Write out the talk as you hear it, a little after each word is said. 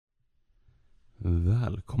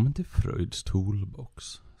Välkommen till Fröjds Toolbox,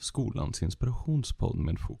 skolans inspirationspodd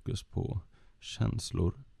med fokus på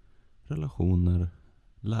känslor, relationer,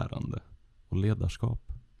 lärande och ledarskap.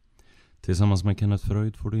 Tillsammans med Kenneth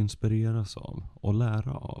Fröjd får du inspireras av och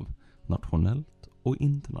lära av nationellt och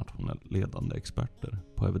internationellt ledande experter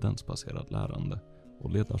på evidensbaserat lärande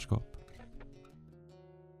och ledarskap.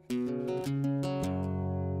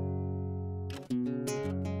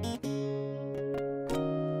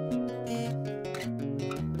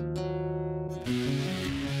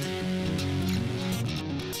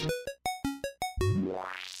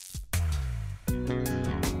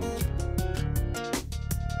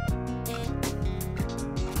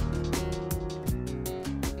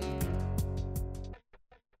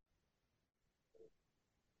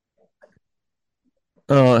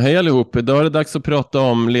 Ja, hej allihop. Idag är det dags att prata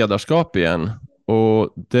om ledarskap igen.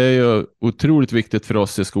 Och det är ju otroligt viktigt för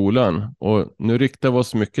oss i skolan. Och nu riktar vi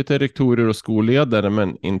oss mycket till rektorer och skolledare,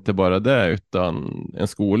 men inte bara det, utan en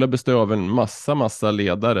skola består av en massa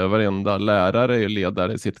ledare. Varenda lärare är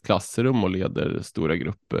ledare i sitt klassrum och leder stora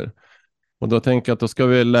grupper. Och då tänker jag att då ska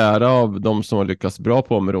vi lära av de som har lyckats bra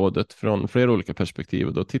på området från flera olika perspektiv.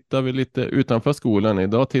 Och då tittar vi lite utanför skolan.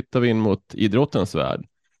 Idag tittar vi in mot idrottens värld.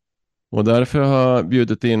 Och därför har jag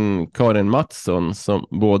bjudit in Karin Mattsson som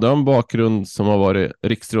både har en bakgrund som har varit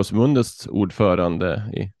Riksidrottsförbundets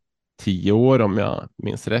ordförande i 10 år om jag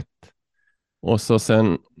minns rätt. Och så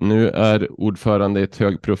sen nu är ordförande i ett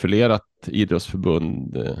högprofilerat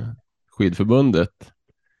idrottsförbund, Skidförbundet.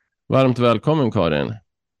 Varmt välkommen Karin.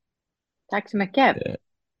 Tack så mycket.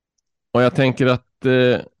 Och jag tänker att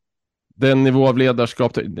den nivå av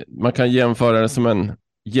ledarskap, man kan jämföra det som en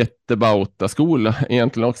jättebauta-skola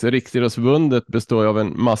egentligen också. Riksidrottsförbundet består av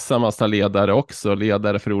en massa ledare också.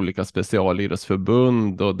 Ledare för olika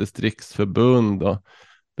specialidrottsförbund och distriktsförbund. Och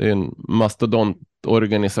det är en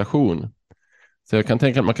mastodontorganisation. Så jag kan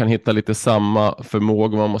tänka att man kan hitta lite samma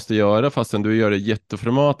förmåga man måste göra, fastän du gör det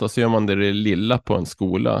jätteformat och så gör man det lilla på en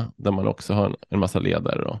skola där man också har en massa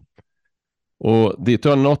ledare då. Och dit du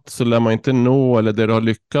har nått så lär man inte nå, eller det du har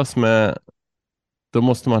lyckats med, då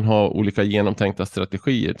måste man ha olika genomtänkta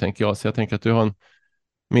strategier, tänker jag. Så jag tänker att du har en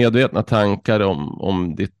medvetna tankar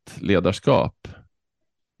om ditt ledarskap.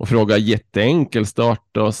 Och fråga jätteenkel start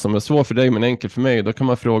då, som är svår för dig men enkel för mig. Då kan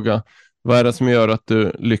man fråga, vad är det som gör att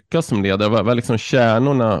du lyckas som ledare? Vad är liksom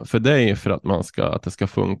kärnorna för dig för att det ska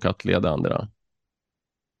funka att leda andra?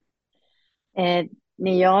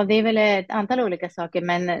 Ja, det är väl ett antal olika saker,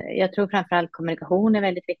 men jag tror framförallt kommunikation är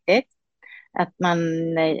väldigt viktigt. Att man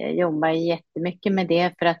jobbar jättemycket med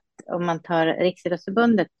det, för att om man tar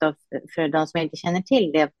Riksidrottsförbundet då, för de som inte känner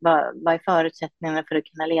till det, vad är förutsättningarna för att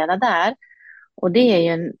kunna leda där? Och det är ju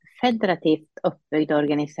en federativt uppbyggd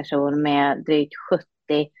organisation med drygt 70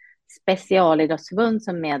 specialidrottsförbund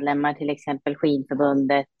som medlemmar, till exempel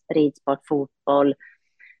Skidförbundet, ridsport, fotboll,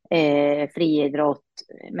 friidrott,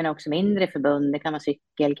 men också mindre förbund. Det kan vara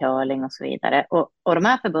cykel, curling och så vidare. Och de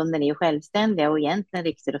här förbunden är ju självständiga och egentligen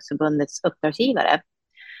Riksidrottsförbundets uppdragsgivare.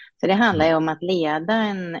 Så det handlar ju om att leda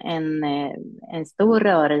en stor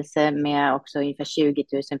rörelse med också ungefär 20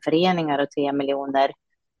 000 föreningar och 3 miljoner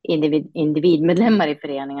individmedlemmar i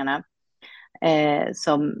föreningarna.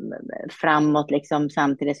 Som framåt, liksom,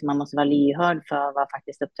 samtidigt som man måste vara lyhörd för vad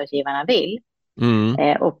faktiskt uppdragsgivarna vill.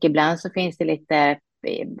 Och ibland så finns det lite,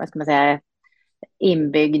 vad ska man säga,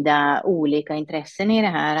 inbyggda olika intressen i det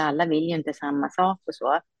här. Alla vill ju inte samma sak och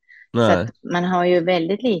så. Nej. Så att man har ju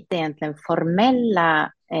väldigt lite egentligen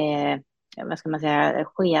formella, vad ska man säga,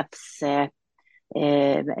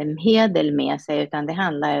 chefsmedel med sig, utan det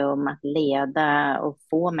handlar ju om att leda och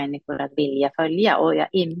få människor att vilja följa. Och jag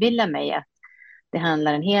inbillar mig att det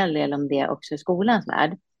handlar en hel del om det också i skolans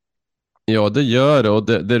värld. Ja, det gör det. Och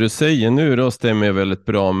det du säger nu då stämmer väldigt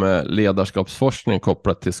bra med ledarskapsforskning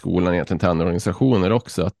kopplat till skolan, egentligen till andra organisationer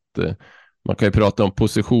också. Att man kan ju prata om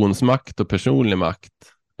positionsmakt och personlig makt,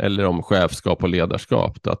 eller om chefskap och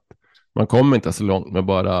ledarskap. Att man kommer inte så långt med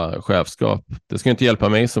bara chefskap. Det ska inte hjälpa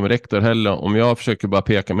mig som rektor heller. Om jag försöker bara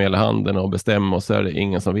peka med hela handen och bestämma, och så är det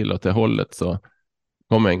ingen som vill åt det hållet, så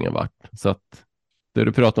kommer ingen vart. Så att det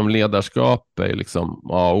du pratar om ledarskap är liksom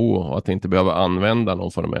A och O, och att inte behöva använda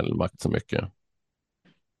någon formell makt så mycket.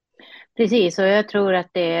 Precis, och jag tror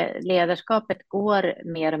att ledarskapet går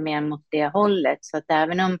mer och mer mot det hållet. Så att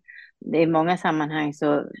även om det i många sammanhang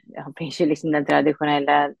så finns ju liksom den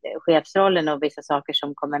traditionella chefsrollen och vissa saker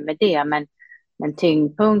som kommer med det. Men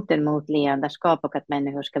tyngdpunkten mot ledarskap och att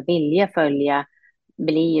människor ska vilja följa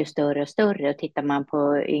blir ju större och större. Och tittar man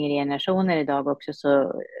på yngre generationer idag också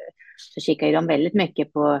så kikar ju de väldigt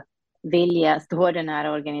mycket på, vill jag stå den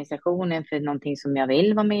här organisationen för någonting som jag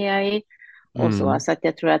vill vara med i? Och så att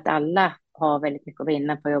jag tror att alla har väldigt mycket att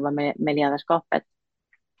vinna på att jobba med ledarskapet.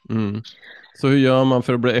 Mm. Så hur gör man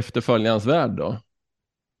för att bli efterföljansvärd då?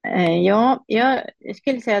 Ja, jag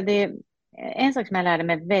skulle säga det är en sak som jag lärde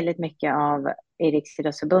mig väldigt mycket av i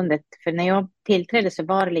Riksidrottsförbundet. För när jag tillträdde så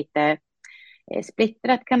var det lite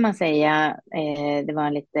splittrat kan man säga. Det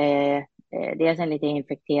var dels en lite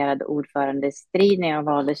infekterad ordförandestrid när jag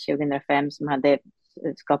valdes 2005 som hade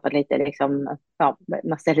skapat lite liksom, ja,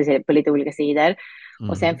 man ställde sig på lite olika sidor.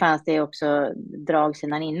 Och sen fanns det också drag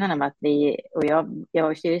sedan innan om att jag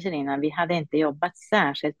och styrelsen innan, vi hade inte jobbat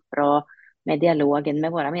särskilt bra med dialogen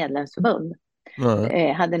med våra medlemsförbund.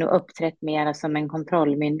 Hade nog uppträtt mer som en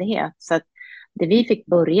kontrollmyndighet. Så att det vi fick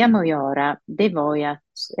börja med att göra, det var ju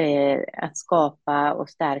att skapa och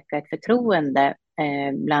stärka ett förtroende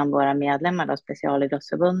bland våra medlemmar, då,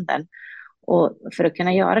 specialidrottsförbunden. Och för att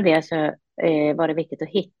kunna göra det så var det viktigt att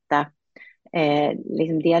hitta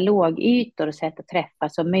liksom dialogytor och sätt att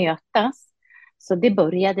träffas och mötas. Så det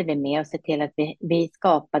började vi med att se till att vi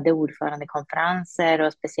skapade ordförandekonferenser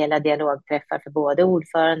och speciella dialogträffar för både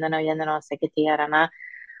ordförandena och generalsekreterarna.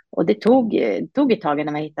 Och det tog ett tag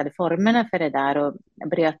när man hittade formerna för det där och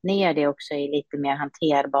bröt ner det också i lite mer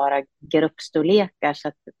hanterbara gruppstorlekar så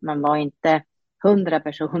att man var inte 100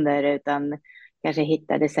 personer utan kanske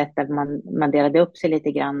hittade sätt att man delade upp sig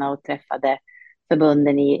lite grann och träffade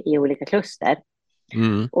förbunden i olika kluster.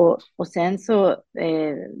 Och sen så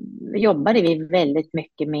jobbade vi väldigt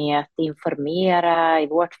mycket med att informera, i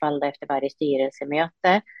vårt fall efter varje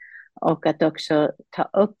styrelsemöte, och att också ta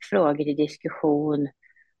upp frågor i diskussion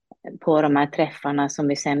på de här träffarna som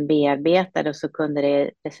vi sen bearbetade, och så kunde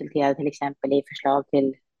det resultera till exempel i förslag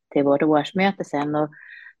till vårt årsmöte sen. Och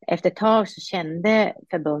efter ett tag så kände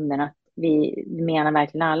förbunden att vi menar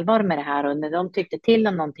verkligen allvar med det här, och när de tyckte till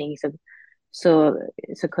om någonting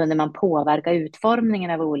så kunde man påverka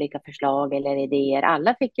utformningen av olika förslag eller idéer.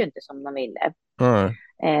 Alla fick ju inte som de ville.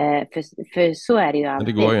 För så är det ju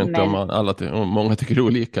alltid. Det går ju inte om många tycker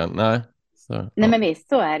olika. Nej, men visst,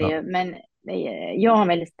 så är det ju. Men jag har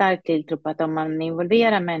väldigt starkt tilltro på att om man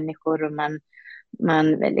involverar människor och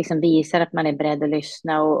man liksom visar att man är beredd att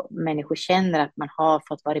lyssna och människor känner att man har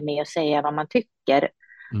fått vara med och säga vad man tycker,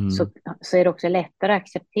 så är det också lättare att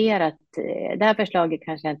acceptera att det här förslaget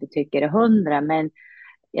kanske jag inte tycker är 100, men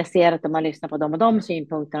jag ser att de har lyssnat på dem och de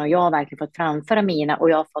synpunkterna och jag har verkligen fått framföra mina och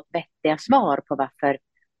jag har fått vettiga svar på varför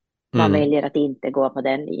man väljer att inte gå på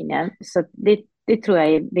den linjen. Så det tror jag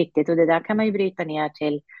är viktigt, och det där kan man ju bryta ner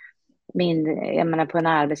till jag menar på en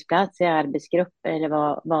arbetsplats, i arbetsgrupper eller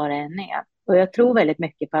vad det än är. Och jag tror väldigt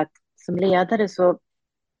mycket på att som ledare så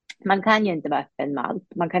man kan ju inte vara öppen med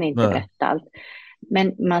allt, man kan inte berätta allt.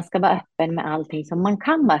 Men man ska vara öppen med allting som man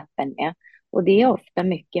kan vara öppen med. Och det är ofta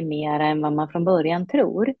mycket mer än vad man från början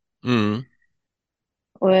tror.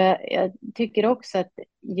 Och jag tycker också att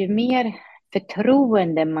ju mer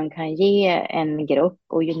förtroende man kan ge en grupp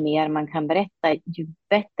och ju mer man kan berätta, ju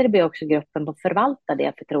bättre blir också gruppen på att förvalta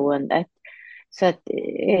det förtroendet. Så att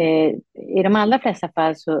i de allra flesta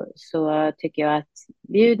fall så tycker jag att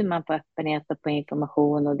bjuder man på öppenhet och på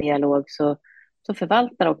information och dialog så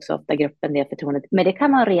förvaltar också ofta gruppen det förtroendet. Men det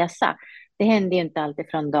kan man resa. Det händer ju inte alltid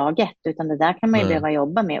från dag ett, utan det där kan man ju behöva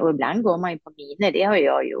jobba med. Och ibland går man ju på miner. Det har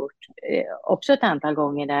jag gjort också ett antal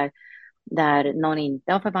gånger där någon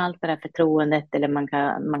inte har förvaltat det här förtroendet eller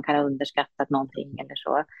man kan ha underskattat någonting eller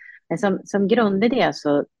så. Men som grundidé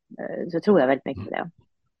så tror jag väldigt mycket på det.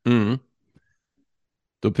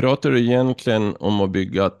 Då pratar du egentligen om att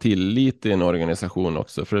bygga tillit i en organisation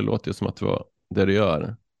också, för det låter ju som att det var det du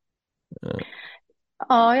gör.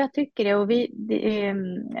 Ja, jag tycker det. Och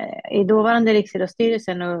i dåvarande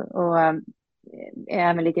Riksidrottsstyrelsen och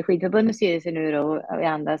även lite skidförbundets styrelse nu då, och i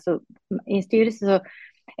andra, så i en styrelse så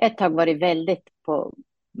ett tag var det väldigt på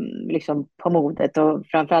modet, och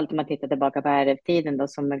framförallt om man tittar tillbaka på RF-tiden då,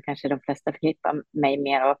 som kanske de flesta förknippar mig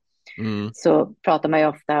med, och så pratar man ju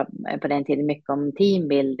ofta på den tiden mycket om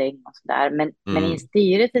teambuilding och sådär. Men i en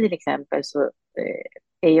styrelse till exempel så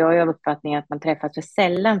är jag av uppfattningen att man träffas för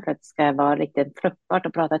sällan för att det ska vara riktigt fruktbart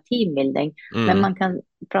att prata teambuilding. Men man kan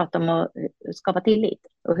prata om att skapa tillit.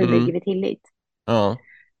 Och hur bygger vi tillit?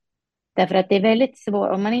 Därför att det är väldigt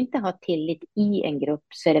svårt, om man inte har tillit i en grupp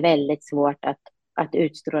så är det väldigt svårt att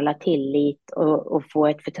utstråla tillit och få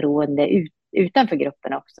ett förtroende utanför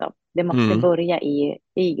gruppen också. Det måste börja i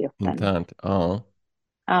gruppen. Internt, ja.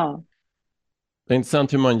 Det är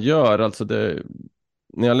intressant hur man gör, alltså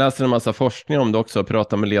när jag läser en massa forskning om det också och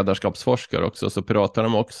pratar med ledarskapsforskare också, så pratar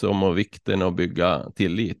de också om vikten av att bygga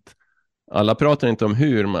tillit. Alla pratar inte om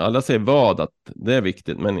hur, men alla säger att det är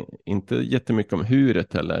viktigt, men inte jättemycket om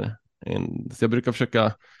huret heller. Så jag brukar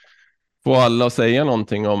försöka få alla att säga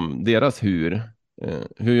någonting om deras hur.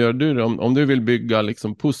 Hur gör du det? Om du vill bygga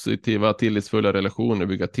liksom positiva, tillitsfulla relationer,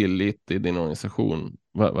 bygga tillit i din organisation,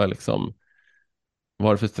 vad är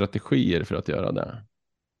det för strategier för att göra det?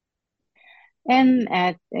 En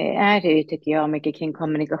är det ju, tycker jag, mycket kring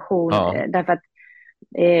kommunikation. Ja. Därför att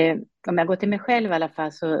om jag går till mig själv i alla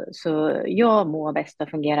fall, så jag mår bäst och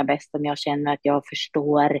fungerar bäst om jag känner att jag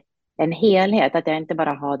förstår en helhet. Att jag inte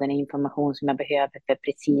bara har den information som jag behöver för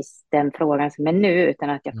precis den frågan som är nu, utan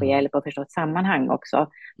att jag får hjälp att förstå ett sammanhang också.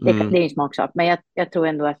 Det är ju en smaksak, men jag tror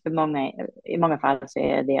ändå att i många fall så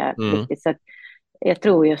är det viktigt. Så att jag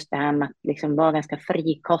tror just det här med att liksom vara ganska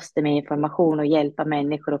frikostig med information och hjälpa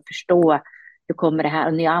människor att förstå hur kommer det här,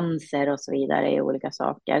 och nyanser och så vidare i olika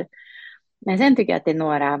saker. Men sen tycker jag att det är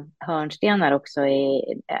några hörnstenar också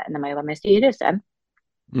när man jobbar med styrelsen.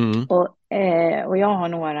 Och jag har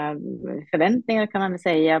några förväntningar, kan man väl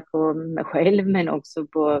säga, på mig själv, men också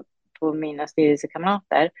på mina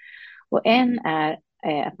styrelsekamrater. Och en är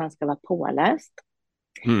att man ska vara påläst.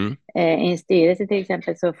 I en styrelse till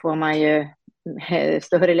exempel så får man ju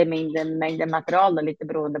större eller mindre mängder material, och lite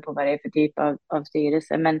beroende på vad det är för typ av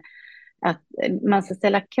styrelse. Men att man ska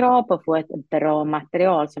ställa krav på att få ett bra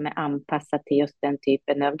material som är anpassat till just den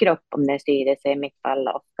typen av grupp. Om det är styrelse, i mitt fall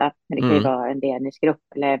ofta, men det kan ju vara en ledningsgrupp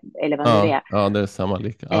eller vad det är. Ja, det är samma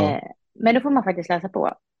lika. Ja. Men då får man faktiskt läsa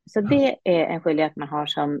på. Så det är en skyldighet man har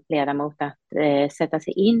som ledamot, att sätta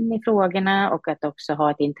sig in i frågorna och att också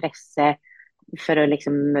ha ett intresse för att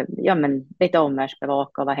liksom, lite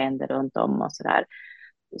omvärldsbevaka och vad händer runt om och sådär.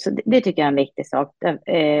 Så det tycker jag är en viktig sak.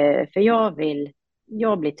 För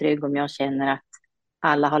jag blir trygg om jag känner att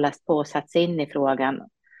alla har läst på och satt sig in i frågan.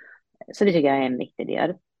 Så det tycker jag är en viktig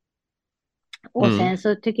del. Och sen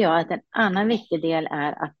så tycker jag att en annan viktig del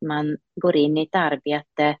är att man går in i ett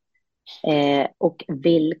arbete och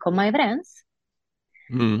vill komma överens.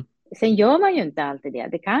 Sen gör man ju inte alltid det.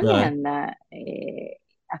 Det kan ju hända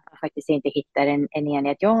att man faktiskt inte hittar en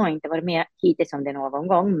enighet. Jag har inte varit med hittills om det någon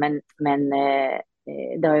gång, men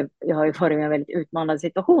jag har ju varit med väldigt utmanande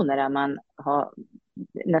situationer där man har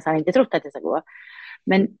nästan inte trott att det ska gå.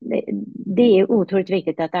 Men det är otroligt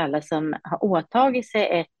viktigt att alla som har åtagit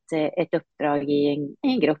sig ett uppdrag i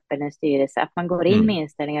en grupp eller en styrelse, att man går in med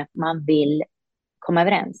inställningen att man vill komma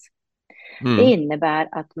överens. Det innebär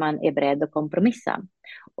att man är beredd att kompromissa.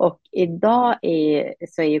 Och idag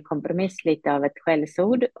så är ju kompromiss lite av ett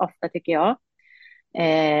skällsord, ofta tycker jag.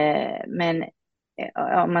 Men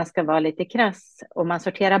om man ska vara lite krass, och man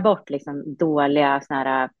sorterar bort liksom dåliga såna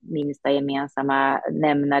här minsta gemensamma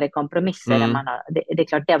nämnare kompromisser, där man har, det är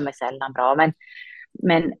klart, de är sällan bra,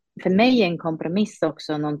 men för mig är en kompromiss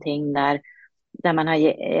också någonting där man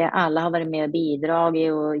alla har varit med och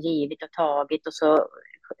bidragit och givit och tagit, och så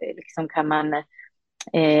liksom kan man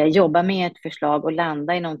jobba med ett förslag och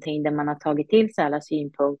landa i någonting där man har tagit till sig alla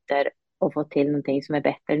synpunkter och fått till någonting som är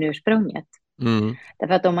bättre än ursprunget.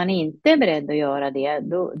 Därför att om man inte är beredd att göra det,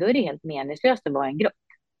 då är det helt meningslöst att vara en grupp.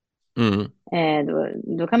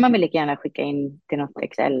 Då kan man väl lika gärna skicka in till något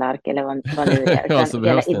Excel-ark eller vad nu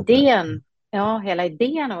det är. Hela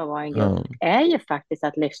idén av att vara en grupp är ju faktiskt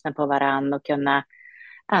att lyssna på varann och kunna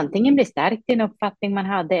antingen bli stärkt i en uppfattning man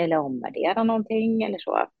hade, eller omvärdera någonting eller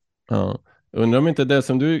så. Ja. Undrar om inte det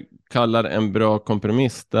som du kallar en bra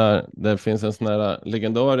kompromiss, där finns en sån här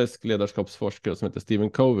legendarisk ledarskapsforskare som heter Stephen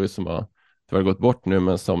Covey, som har tyvärr gått bort nu,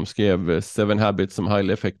 men som skrev 7 Habits of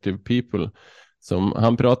Highly Effective People.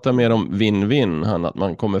 Han pratar mer om win-win, att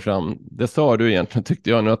man kommer fram, det sa du egentligen tyckte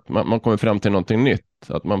jag nu, att man kommer fram till någonting nytt,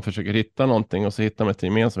 att man försöker hitta någonting och så hittar man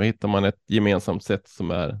hittar man ett gemensamt sätt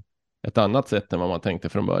som är ett annat sätt än vad man tänkte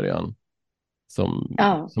från början, som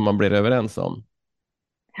man blir överens om.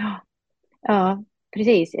 Ja,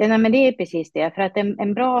 precis. Nej, men det är precis det. För att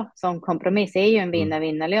en bra sån kompromiss är ju en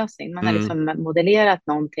vinna-vinna-lösning. Man har liksom modellerat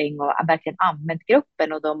någonting och verkligen använt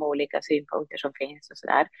gruppen och de olika synpunkter som finns och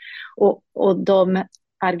sådär. Och de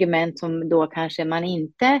argument som då kanske man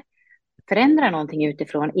inte förändrar någonting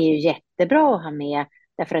utifrån är ju jättebra att ha med.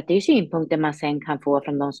 Därför att det är synpunkter man sen kan få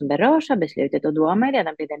från de som berörs av beslutet. Och då har man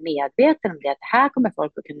redan blivit medveten om det. Att här kommer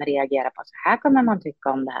folk att kunna reagera på. Så här kommer man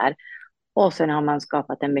tycka om det här. Och sen har man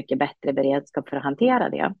skapat en mycket bättre beredskap för att hantera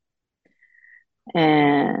det.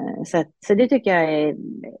 Så det tycker jag är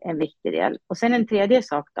en viktig del. Och sen en tredje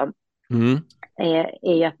sak då.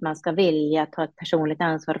 Är ju att man ska vilja ta ett personligt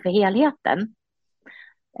ansvar för helheten.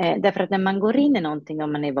 Därför att när man går in i någonting,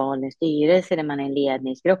 om man är vald i en styrelse, eller man är en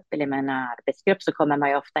ledningsgrupp eller man är en arbetsgrupp, så kommer man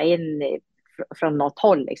ju ofta in från något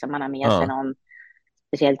håll. Liksom. Man har med sig någon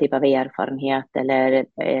speciell typ av erfarenhet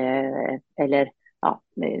eller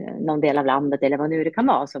någon del av landet eller vad nu det kan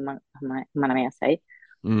vara som man har med sig.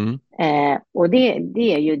 Mm. Och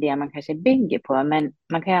det är ju det man kanske bygger på, men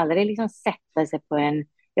man kan ju aldrig liksom sätta sig på en...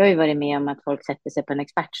 Jag har ju varit med om att folk sätter sig på en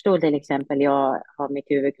expertstol till exempel. Jag har mitt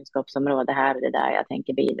huvudkunskapsområde här och det där jag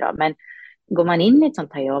tänker bidra. Men går man in i ett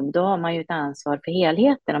sånt här jobb, då har man ju ett ansvar för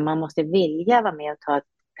helheten och man måste vilja vara med och ta ett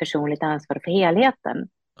personligt ansvar för helheten.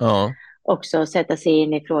 Ja. Också sätta sig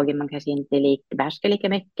in i frågor man kanske inte behärskar lika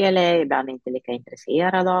mycket eller ibland inte lika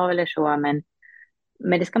intresserad av eller så. Men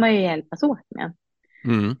det ska man ju hjälpas åt med.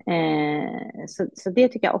 Mm. Så det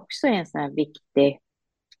tycker jag också är en sån här viktig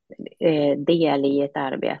del i ett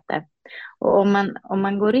arbete. Och om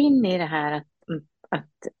man går in i det här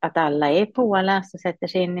att alla är påläst och sätter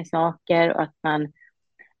sig in i saker och att man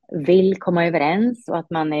vill komma överens och att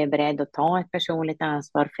man är beredd att ta ett personligt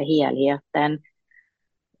ansvar för helheten,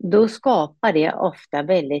 då skapar det ofta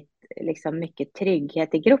väldigt liksom, mycket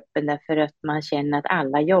trygghet i gruppen därför att man känner att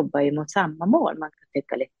alla jobbar ju mot samma mål. Man kan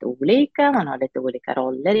tycka lite olika, man har lite olika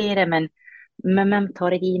roller i det, men man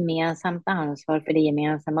tar ett gemensamt ansvar för det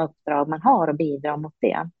gemensamma uppdrag man har och bidrar mot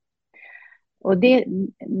det. Och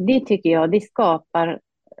det tycker jag, det skapar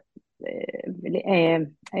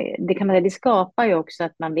det kan man säga, det skapar ju också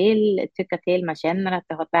att man vill tycka till, man känner att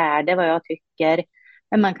det har ett värde vad jag tycker,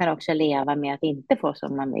 men man kan också leva med att inte få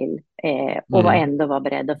som man vill och ändå vara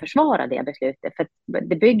beredd att försvara det beslutet. För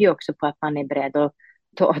det bygger ju också på att man är beredd att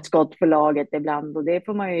ta ett skott för laget ibland och det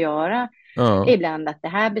får man ju göra ibland, att det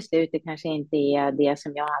här beslutet kanske inte är det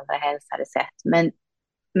som jag allra helst hade sett,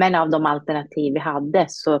 men av de alternativ vi hade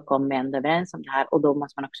så kom vi ändå överens om det här och då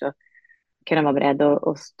måste man också kunna vara beredd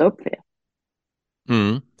att stå upp för det.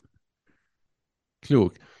 Mm.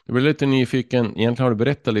 Klokt. Jag blir lite nyfiken, egentligen har du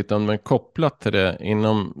berättat lite om, men kopplat till det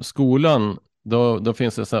inom skolan, då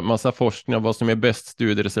finns det en massa forskning om vad som är bäst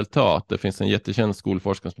studieresultat. Det finns en jättekänd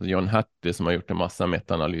skolforskare som heter John Hattie som har gjort en massa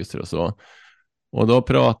metaanalyser och så. Och då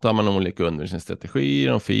pratar man om olika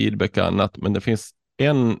undervisningsstrategier, om feedback och annat, men det finns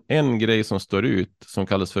en grej som står ut som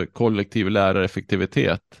kallas för kollektiv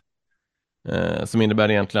lärareffektivitet. Som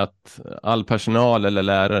innebär egentligen att all personal eller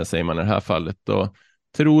lärare, säger man i det här fallet, då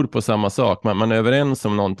tror på samma sak. Man är överens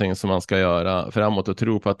om någonting som man ska göra framåt och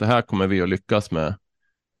tror på att det här kommer vi att lyckas med.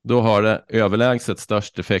 Då har det överlägset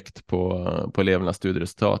störst effekt på elevernas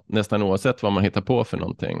studieresultat, nästan oavsett vad man hittar på för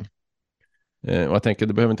någonting. Och jag tänker,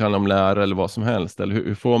 det behöver inte handla om lärare eller vad som helst. Eller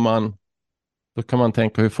hur får man, då kan man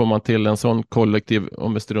tänka, hur får man till en sån kollektiv,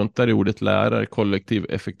 om vi struntar i ordet lärare, kollektiv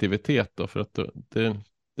effektivitet då? För att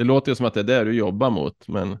det låter ju som att det är det du jobbar mot,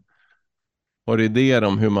 men har du idéer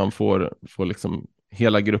om hur man får liksom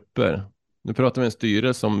hela grupper? Nu pratar vi en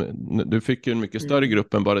styrelse om, du fick ju en mycket större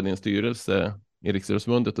grupp än bara din styrelse i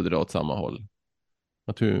Riksidrottsförbundet och dra åt samma håll.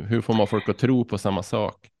 Hur får man folk att tro på samma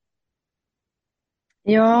sak?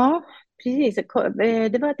 Ja, precis.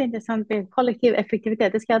 Det var ett intressant kollektiv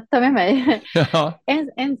effektivitet. Det ska jag ta med mig. Ja.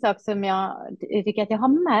 En sak som jag tycker att jag har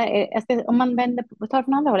med, om man tar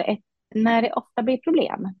från andra hållet, när det ofta blir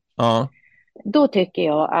problem, Ja. då tycker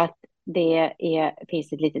jag att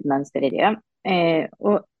finns ett litet mönster i det.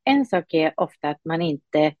 Och en sak är ofta att man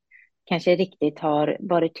inte kanske riktigt har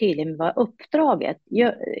varit tydlig med vad uppdraget.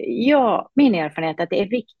 Min erfarenhet är att det är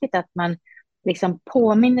viktigt att man liksom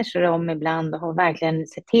påminner sig om ibland och verkligen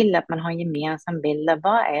ser till att man har en gemensam bild av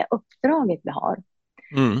vad är uppdraget vi har.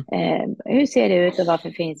 Hur ser det ut och varför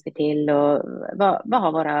finns vi till och vad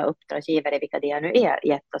har våra uppdragsgivare, vilka det nu är,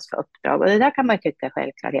 gett oss för uppdrag. Och det där kan man ju tycka är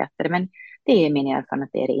självklarheter, men det är min erfarenhet,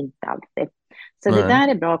 det är det inte alltid. Så det där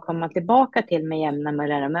är bra att komma tillbaka till med jämna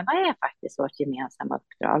mellanrum, men vad är faktiskt vårt gemensamma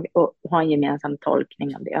uppdrag och ha en gemensam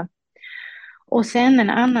tolkning av det. Och sen en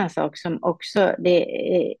annan sak som också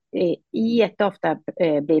ofta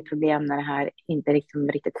blir problem när det här inte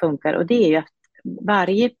riktigt funkar, och det är ju att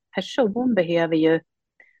varje person behöver ju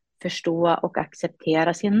förstå och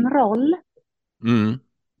acceptera sin roll.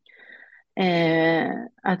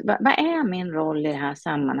 Vad är min roll i det här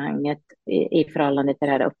sammanhanget i förhållande till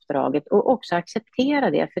det här uppdraget, och också acceptera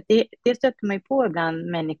det, för det stöter man ju på ibland,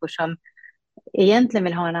 människor som egentligen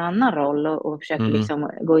vill ha en annan roll och försöker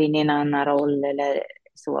liksom gå in i en annan roll eller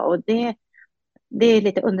så, och det är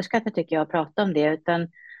lite underskattat tycker jag att prata om det, utan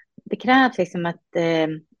det krävs liksom att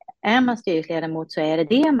är man styrelseledamot så är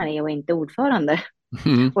det man är och inte ordförande.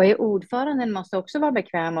 Och är ordföranden måste också vara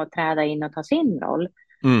bekväm att träda in och ta sin roll.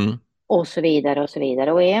 Och så vidare och så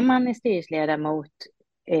vidare. Och är man en styrelseledamot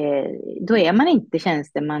då är man inte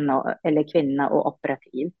tjänsteman eller kvinna och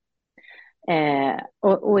operativ.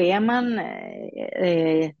 Och är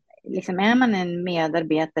man en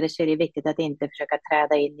medarbetare så är det viktigt att inte försöka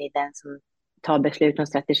träda in i den som tar beslut om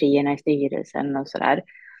strategierna i styrelsen och sådär.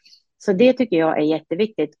 Så det tycker jag är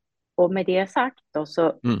jätteviktigt. Och med det sagt då, så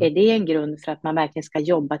är det en grund för att man verkligen ska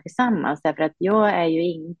jobba tillsammans. Därför att jag är ju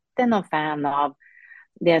inte någon fan av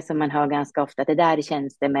det som man hör ganska ofta, att det där är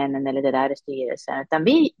tjänstemännen eller det där är styrelsen. Utan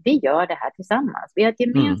vi gör det här tillsammans. Vi har ett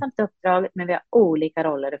gemensamt uppdrag, men vi har olika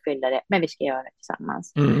roller att fylla det, men vi ska göra det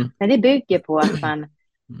tillsammans. Men det bygger på att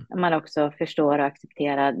man också förstår och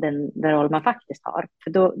accepterar den roll man faktiskt har.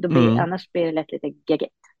 För då blir, annars blir det lätt lite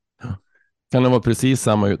geggigt. Kan det vara precis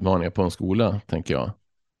samma utmaningar på en skola, tänker jag?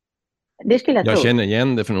 Det skulle jag tro. Känner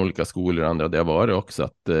igen det från olika skolor och andra. Det har varit också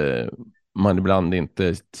att man ibland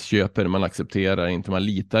inte köper, man accepterar inte, man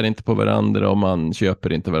litar inte på varandra och man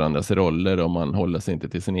köper inte varandras roller och man håller sig inte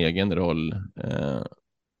till sin egen roll.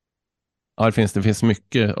 Ja, det finns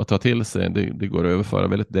mycket att ta till sig. Det går att överföra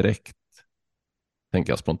väldigt direkt,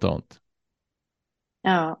 tänker jag spontant.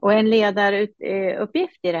 Ja, och en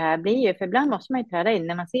ledaruppgift i det här blir ju, för ibland måste man ju träda in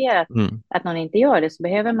när man ser att någon inte gör det, så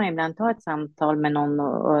behöver man ibland ta ett samtal med någon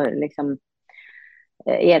och liksom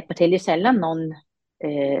hjälpa till. Det är sällan någon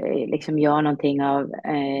liksom gör någonting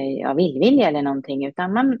av illvilja eller någonting,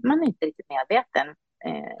 utan man är inte riktigt medveten.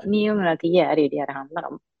 910 är det ju det handlar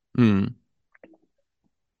om.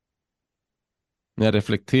 När jag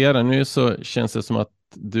reflekterar nu så känns det som att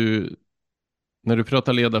när du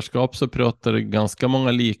pratar ledarskap så pratar du ganska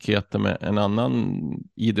många likheter med en annan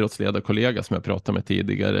idrottsledarkollega som jag pratade med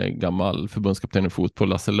tidigare, gammal förbundskapten i fotboll,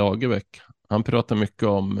 Lasse Lagerbäck. Han pratar mycket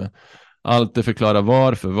om alltid förklara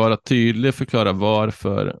varför, vara tydlig, förklara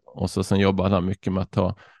varför, och så sen jobbar han mycket med att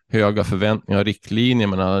ha höga förväntningar och riktlinjer,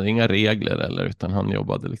 men han hade inga regler utan han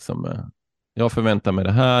jobbade liksom med, jag förväntar mig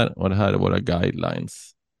det här och det här är våra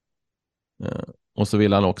guidelines. Och så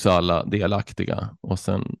vill han också alla delaktiga. Och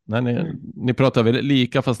sen, ni pratar väldigt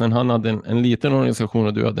lika, fast han hade en liten organisation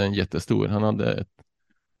och du hade en jättestor. Han hade ett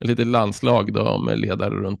litet landslag då med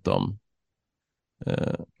ledare runt om.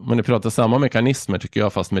 Men ni pratar samma mekanismer tycker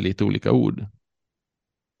jag, fast med lite olika ord.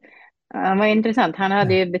 Ja, vad intressant. Han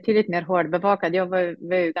hade ju betydligt mer hårdbevakad. Jag var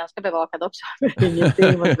ju ganska bevakad också.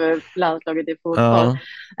 Ingenting mot landslaget i fotboll. Ja.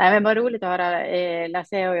 Nej, men vad roligt att höra.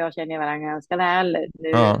 Lasse och jag känner varandra ganska väl.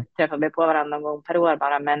 Nu träffar vi på varandra någon gång per år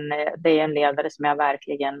bara. Men det är en ledare som jag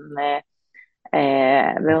verkligen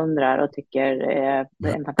beundrar och tycker är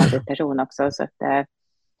en fantastisk person också. Så att,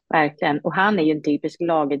 verkligen. Och han är ju en typisk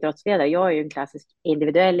lagidrottsledare. Jag är ju en klassisk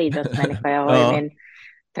individuell idrottsmänniska. Jag har ju min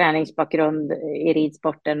träningsbakgrund i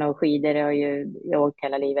ridsporten och skidor. Jag har ju åkt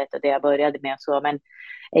hela livet och det jag började med och så. Men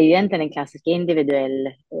är ju egentligen en klassisk individuell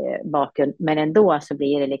bakgrund. Men ändå så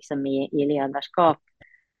blir det liksom i ledarskap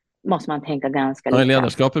måste man tänka ganska lika. Ja, i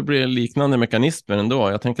ledarskapet blir det liknande mekanismer ändå.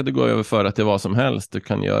 Jag tänker att det går över för att det vad som helst. Du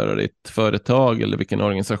kan göra ditt företag eller vilken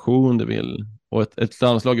organisation du vill. Och ett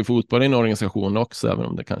landslag i fotboll är en organisation också, även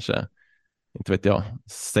om det kanske, inte vet jag,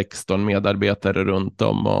 16 medarbetare runt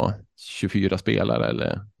om och 24 spelare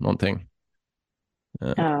eller någonting.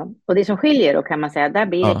 Ja, och det som skiljer då kan man säga, där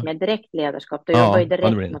blir det ett mer direkt ledarskap. Då jobbar ju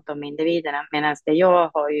direkt mot de individerna. Medan det jag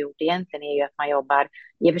har gjort egentligen är ju att man jobbar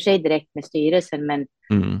i och för sig direkt med styrelsen.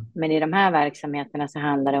 Men i de här verksamheterna så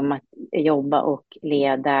handlar det om att jobba och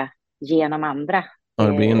leda genom andra. Ja,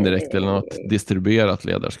 det blir indirekt eller något distribuerat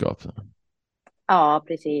ledarskap. Ja,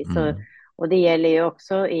 precis. Och det gäller ju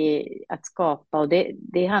också att skapa, och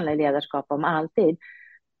det handlar ledarskap om alltid.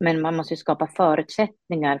 Men man måste ju skapa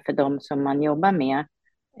förutsättningar för de som man jobbar med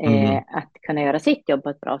att kunna göra sitt jobb på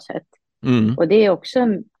ett bra sätt. Och det är också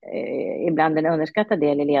ibland en underskattad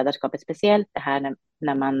del i ledarskapet, speciellt det här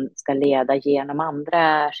när man ska leda genom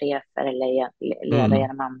andra chefer eller leda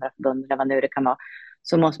genom andra förbund eller vad nu det kan vara.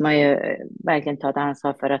 Så måste man ju verkligen ta ett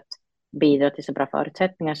ansvar för att bidra till så bra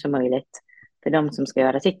förutsättningar som möjligt för de som ska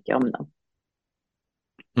göra sitt jobb då.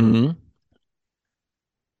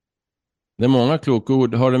 Det är många kloka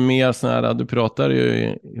ord. Har du mer sådana här, du pratar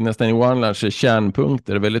ju nästan i one-liners,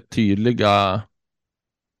 kärnpunkter, väldigt tydliga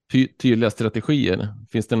strategier.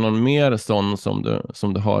 Finns det någon mer sån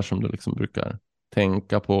som du har som du liksom brukar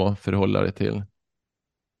tänka på, förhålla dig till?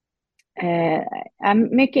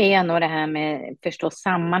 Mycket är nog det här med förstå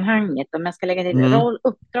sammanhanget. Om jag ska lägga till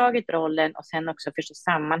uppdraget, rollen och sen också förstå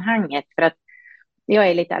sammanhanget. För att jag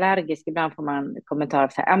är lite allergisk. Ibland får man kommentarer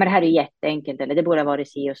så här, men det här är jätteenkelt eller det borde vara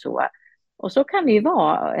si och så. Och så kan det ju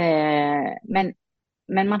vara.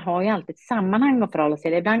 Men man har ju alltid ett sammanhang att förhålla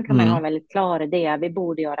sig till. Ibland kan man ha en väldigt klar idé. Vi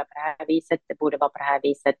borde göra på det här viset. Det borde vara på det här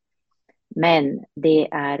viset. Men det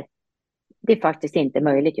är faktiskt inte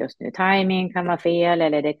möjligt just nu. Timing kan vara fel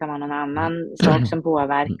eller det kan vara någon annan sak som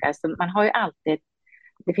påverkar. Så man har ju alltid,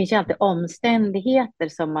 det finns ju alltid omständigheter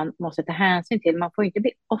som man måste ta hänsyn till. Man får inte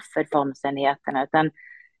bli offer för omständigheterna, utan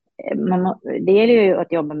det gäller ju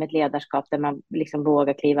att jobba med ett ledarskap där man liksom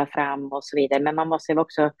vågar kliva fram och så vidare. Men man måste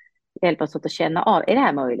också hjälpa oss åt att känna av, är det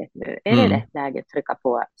här möjligt nu? Är det rätt läge att trycka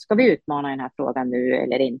på? Ska vi utmana den här frågan nu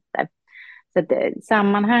eller inte? Så att,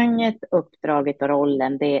 sammanhanget, uppdraget och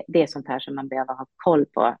rollen, det är sånt här som man behöver ha koll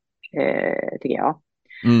på, tycker jag.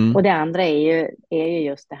 Och det andra är ju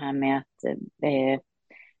just det här med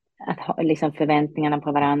att ha liksom förväntningarna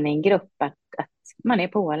på varandra i en grupp, att man är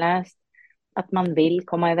påläst, att man vill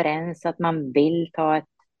komma överens, att man vill ta ett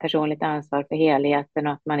personligt ansvar för helheten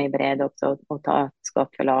och att man är beredd också att ta ett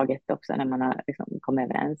skott för laget också när man har liksom kommit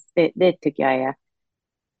överens. Det tycker jag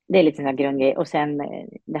det är lite sån här grundgrej. Och sen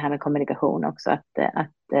det här med kommunikation också,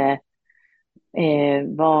 att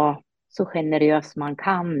vara så generös man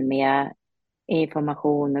kan med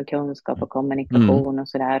information och kunskap och kommunikation och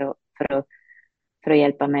sådär, för att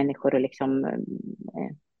hjälpa människor att liksom,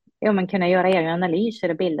 man kunna göra egna analyser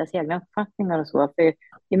och bilda sig egna uppfattningar och så. För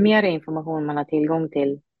ju mer information man har tillgång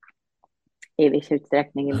till i viss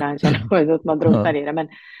utsträckning ibland känner man att man drunknar i det, men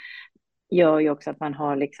gör ju också att man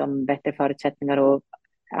har liksom bättre förutsättningar att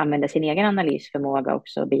använda sin egen analysförmåga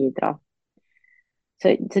också och bidra.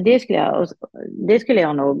 Så det skulle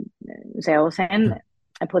jag nog säga. Och sen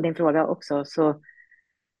på din fråga också så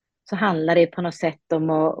handlar det på något sätt om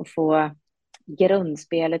att få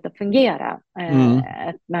grundspelet att fungera.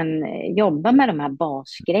 Att man jobbar med de här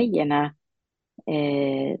basgrejerna,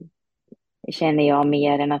 känner jag,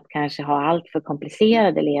 mer än att kanske ha allt för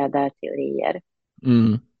komplicerade ledarteorier.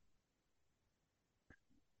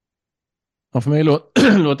 Ja, för mig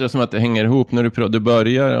låter det som att det hänger ihop när du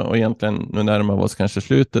börjar, och egentligen nu närmar vi oss kanske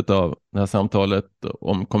slutet av det här samtalet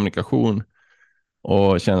om kommunikation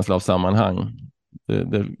och känsla av sammanhang.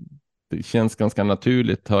 Det känns ganska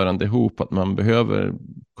naturligt hörande ihop att man behöver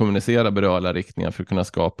kommunicera berörda riktningar för att kunna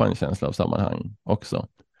skapa en känsla av sammanhang också.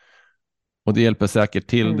 Och det hjälper säkert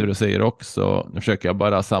till det du säger också. Nu försöker jag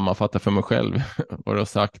bara sammanfatta för mig själv vad du har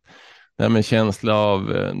sagt. Det här med känsla av,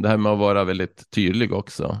 det här med att vara väldigt tydlig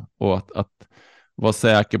också. Och att vara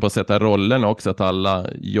säker på att sätta rollen också, att alla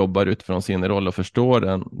jobbar utifrån sin roll och förstår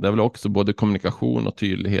den. Det är väl också både kommunikation och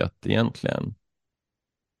tydlighet egentligen.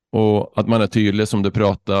 Och att man är tydlig, som du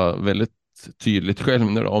pratar väldigt tydligt själv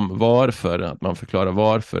nu om varför, att man förklarar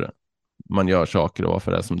varför man gör saker och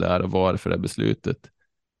varför det är som det är och varför det är beslutet.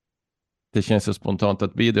 Det känns ju spontant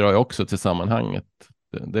att bidra också till sammanhanget.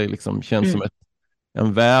 Det liksom känns som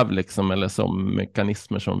en väv liksom, eller som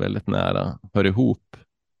mekanismer som väldigt nära hör ihop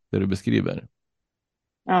det du beskriver.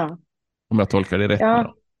 Ja. Om jag tolkar det rätt.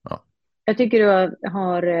 Ja. Jag tycker du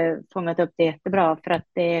har fångat upp det jättebra, för att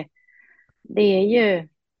det är ju,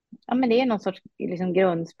 men det är någon sorts liksom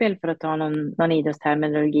grundspel, för att ta någon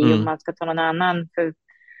idrottsterminologi. Om man ska ta någon annan,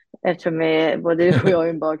 eftersom både du och jag har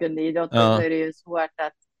en bakgrund i idrotten, så är det ju svårt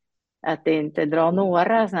att inte dra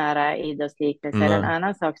några såna här idrottsliknelser. En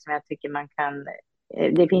annan sak som jag tycker man kan,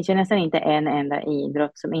 det finns ju nästan inte en enda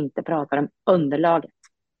idrott som inte pratar om underlaget.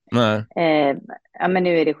 Nej. Men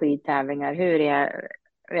nu är det skidtävlingar.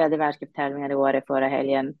 Vi hade världscuptävlingar i år förra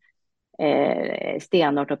helgen.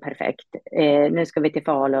 Stenhårt och perfekt. Nu ska vi till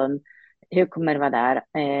Falun. Hur kommer det vara där?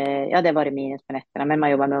 Det har varit minus på nätterna, men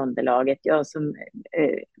man jobbar med underlaget. Jag som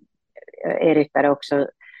är ryttare också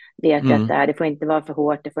vet att det får inte vara för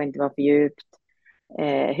hårt, det får inte vara för djupt.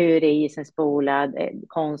 Hur är isen spolad?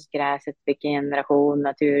 Konstgräset, vilken generation,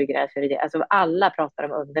 naturgräs, hur är det? Alltså alla pratar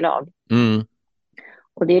om underlag.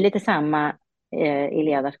 Och det är lite samma i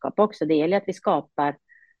ledarskap också. Det gäller att vi skapar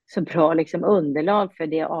så bra liksom underlag för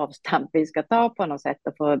det avstamp vi ska ta på något sätt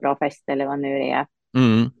och få bra fäste eller vad nu det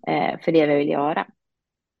är för det vi vill göra.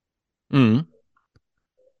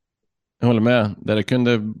 Jag håller med. Där det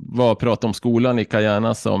kunde vara prata om skolan lika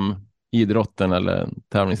gärna som idrotten eller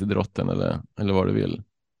tävlingsidrotten eller vad du vill.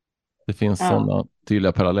 Det finns sådana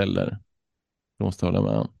tydliga paralleller. Jag måste hålla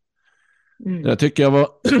med. Det tycker jag var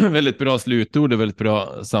väldigt bra slutord, väldigt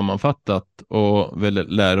bra sammanfattat och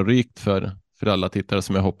väldigt lärorikt för alla tittare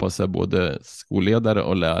som jag hoppas är både skolledare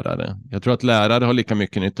och lärare. Jag tror att lärare har lika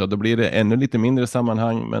mycket nytta, då blir det ännu lite mindre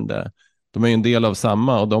sammanhang, men de är ju en del av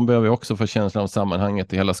samma, och de behöver också få känslan av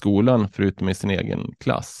sammanhanget i hela skolan förutom i sin egen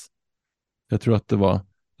klass. Jag tror att det var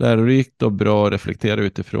lärorikt och bra att reflektera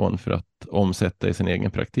utifrån för att omsätta i sin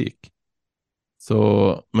egen praktik.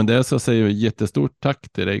 Så, men det så säger jag jättestort tack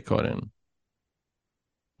till dig, Karin.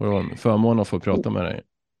 Det var en förmån att få prata med dig.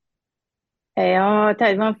 Ja,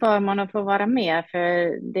 det var en förmån att få vara med,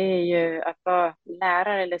 för det är ju att vara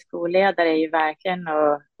lärare eller skolledare är ju verkligen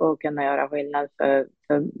att kunna göra skillnad för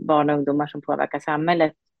barn och ungdomar som påverkar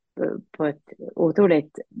samhället på ett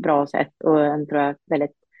otroligt bra sätt, och en, tror jag,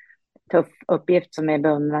 väldigt tuff uppgift som är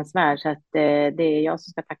beundransvärd. Så att det är jag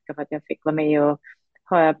som ska tacka för att jag fick vara med, och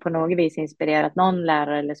har jag på något vis inspirerat någon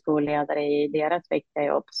lärare eller skolledare i deras viktiga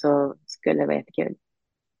jobb, så skulle det vara jättekul.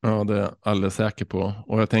 Ja, det är jag alldeles säker på.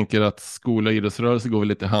 Och jag tänker att skola och idrottsrörelse går väl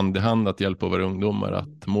lite hand i hand att hjälpa våra ungdomar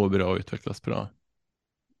att må bra och utvecklas bra.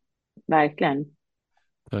 Verkligen.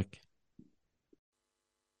 Tack.